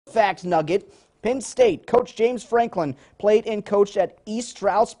Fact nugget. Penn State coach James Franklin played and coached at East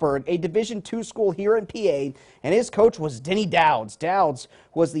Stroudsburg, a Division II school here in PA, and his coach was Denny Douds. Douds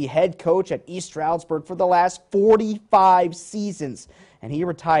was the head coach at East Stroudsburg for the last 45 seasons, and he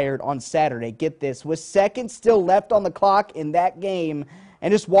retired on Saturday. Get this, with seconds still left on the clock in that game,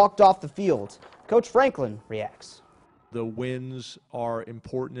 and just walked off the field. Coach Franklin reacts. The wins are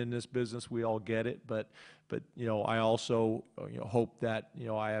important in this business. We all get it, but you know, I also hope that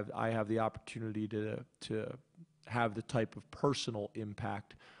I have the opportunity to have the type of personal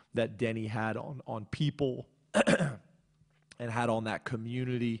impact that Denny had on people and had on that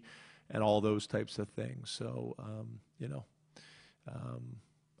community and all those types of things. So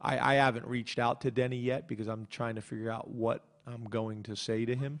I haven't reached out to Denny yet because I'm trying to figure out what I'm going to say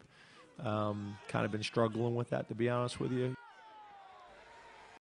to him. Kind of been struggling with that, to be honest with you.